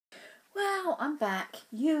I'm back.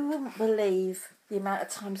 You wouldn't believe the amount of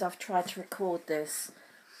times I've tried to record this.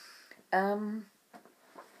 Yeah.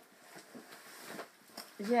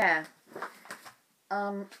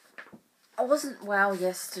 I wasn't well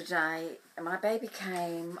yesterday. My baby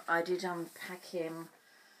came. I did unpack him,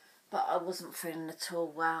 but I wasn't feeling at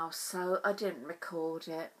all well, so I didn't record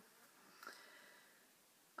it.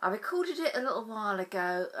 I recorded it a little while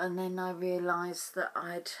ago, and then I realised that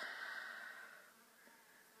I'd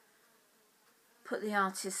put the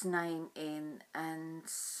artist's name in, and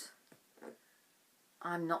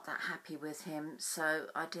I'm not that happy with him, so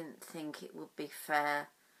I didn't think it would be fair,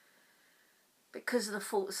 because of the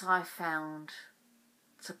faults I found,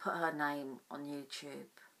 to put her name on YouTube.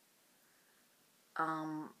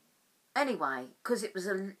 Anyway, because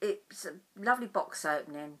it's a lovely box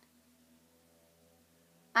opening,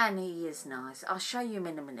 and he is nice. I'll show you him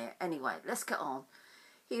in a minute. Anyway, let's get on.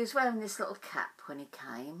 He was wearing this little cap when he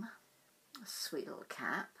came. A sweet little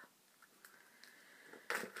cap.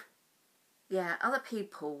 Yeah, other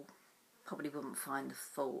people probably wouldn't find the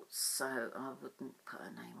faults, so I wouldn't put her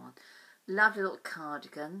name on. Lovely little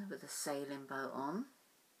cardigan with a sailing boat on.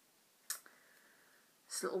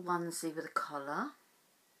 This little onesie with a collar.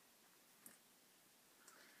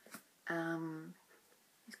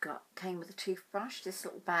 Came with a toothbrush. This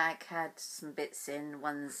little bag had some bits in,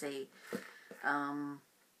 onesie.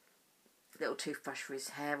 Little toothbrush for his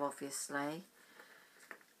hair, obviously.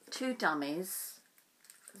 2 dummies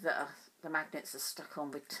that the magnets are stuck on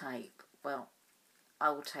with tape. Well, I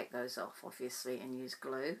will take those off, obviously, and use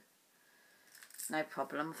glue. No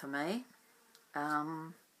problem for me.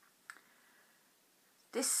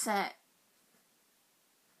 This set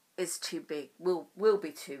is too big. Will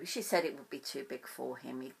be too. She said it would be too big for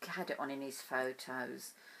him. He had it on in his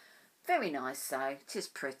photos. Very nice though. It is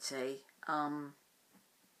pretty.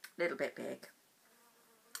 Little bit big.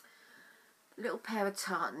 Little pair of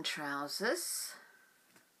tartan trousers.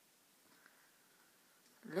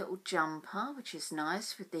 Little jumper, which is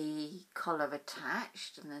nice, with the collar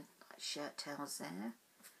attached and the shirt tails there.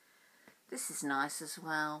 This is nice as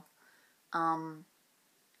well.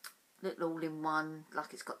 Little all-in-one,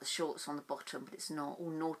 like it's got the shorts on the bottom, but it's not.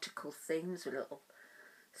 All nautical themes with little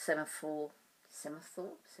semaphore, I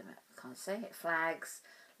can't say it, flags,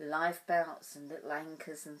 life belts and little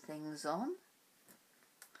anchors and things on.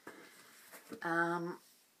 I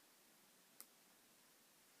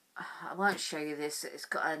won't show you this. It's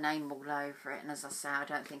got her name all over it, and as I say, I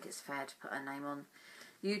don't think it's fair to put her name on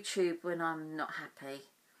YouTube when I'm not happy,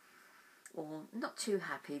 or not too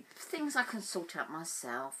happy. Things I can sort out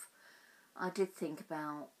myself. I did think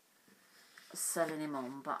about selling him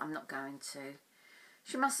on, but I'm not going to.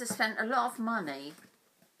 She must have spent a lot of money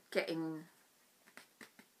getting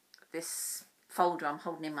this folder I'm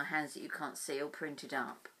holding in my hands that you can't see all printed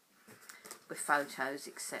up with photos,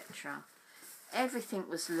 etc. Everything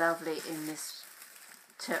was lovely in this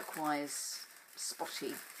turquoise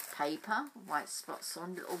spotty paper, white spots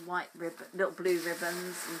on, little white ribbon, little blue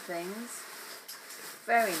ribbons and things.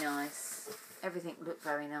 Very nice. Everything looked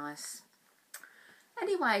very nice.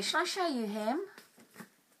 Anyway, shall I show you him?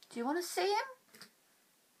 Do you want to see him?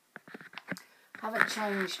 I haven't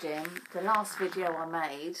changed him. The last video I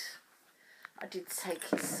made, I did take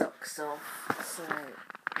his socks off, so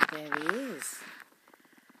there he is.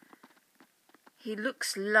 He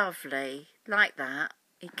looks lovely, like that.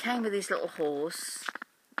 He came with his little horse,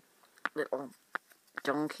 little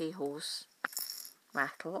donkey horse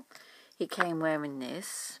rattle. He came wearing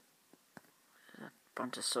this, a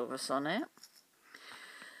brontosaurus on it.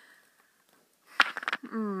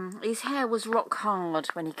 His hair was rock hard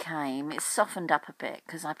when he came. It's softened up a bit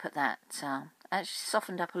because I put that, actually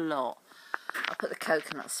softened up a lot. I put the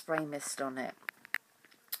coconut spray mist on it.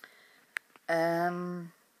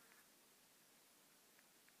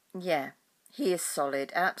 Yeah, he is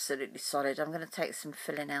solid, absolutely solid. I'm going to take some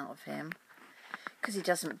filling out of him because he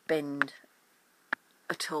doesn't bend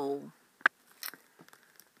at all.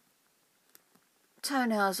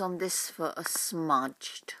 Toenails on this foot are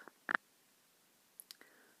smudged.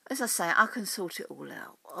 As I say, I can sort it all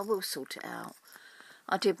out. I will sort it out.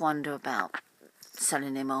 I did wonder about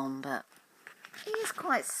selling him on, but he is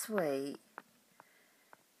quite sweet.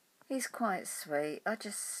 He's quite sweet. I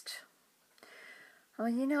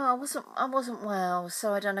mean, you know, I wasn't well,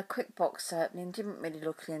 so I done a quick box opening. Didn't really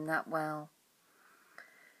look in that well,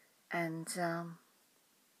 and I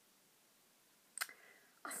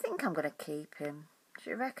think I'm going to keep him. Do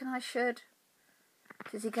you reckon I should?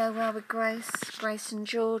 Does he go well with Grace? Grace and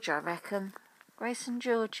George, I reckon. Grace and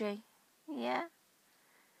Georgie. Yeah?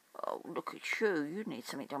 Oh, look at you. You need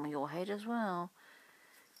something done with your head as well.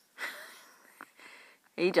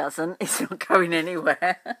 He doesn't. He's not going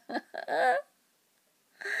anywhere.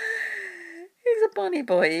 He's a bunny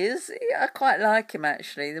boy, he is. I quite like him,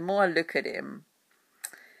 actually. The more I look at him.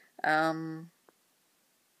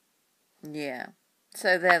 Yeah.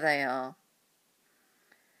 So there they are.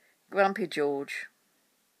 Grumpy George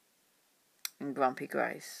and Grumpy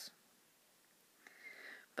Grace.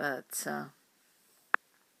 But,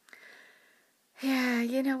 yeah,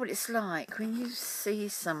 you know what it's like when you see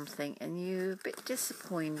something and you're a bit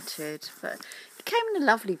disappointed. But it came in a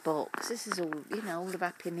lovely box. This is all, you know, all the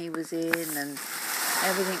wrapping he was in, and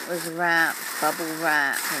everything was wrapped, bubble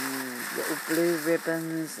wrap and little blue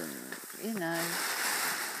ribbons, and, you know,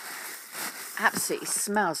 absolutely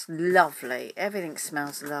smells lovely. Everything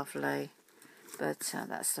smells lovely. But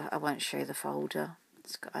I won't show you the folder.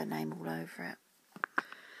 It's got her name all over it.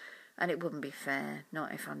 And it wouldn't be fair,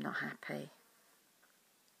 not if I'm not happy.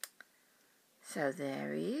 So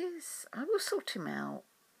there he is. I will sort him out.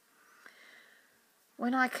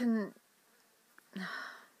 When I can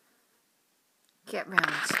get round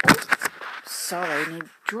to it. Sorry, and he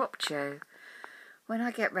dropped you. When I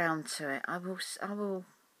get round to it, I will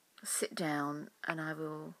sit down and I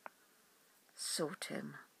will sort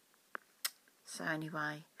him. So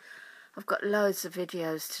anyway, I've got loads of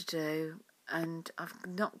videos to do, and I've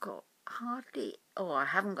not got I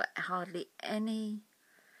haven't got hardly any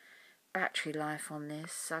battery life on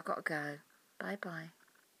this, so I've got to go. Bye bye.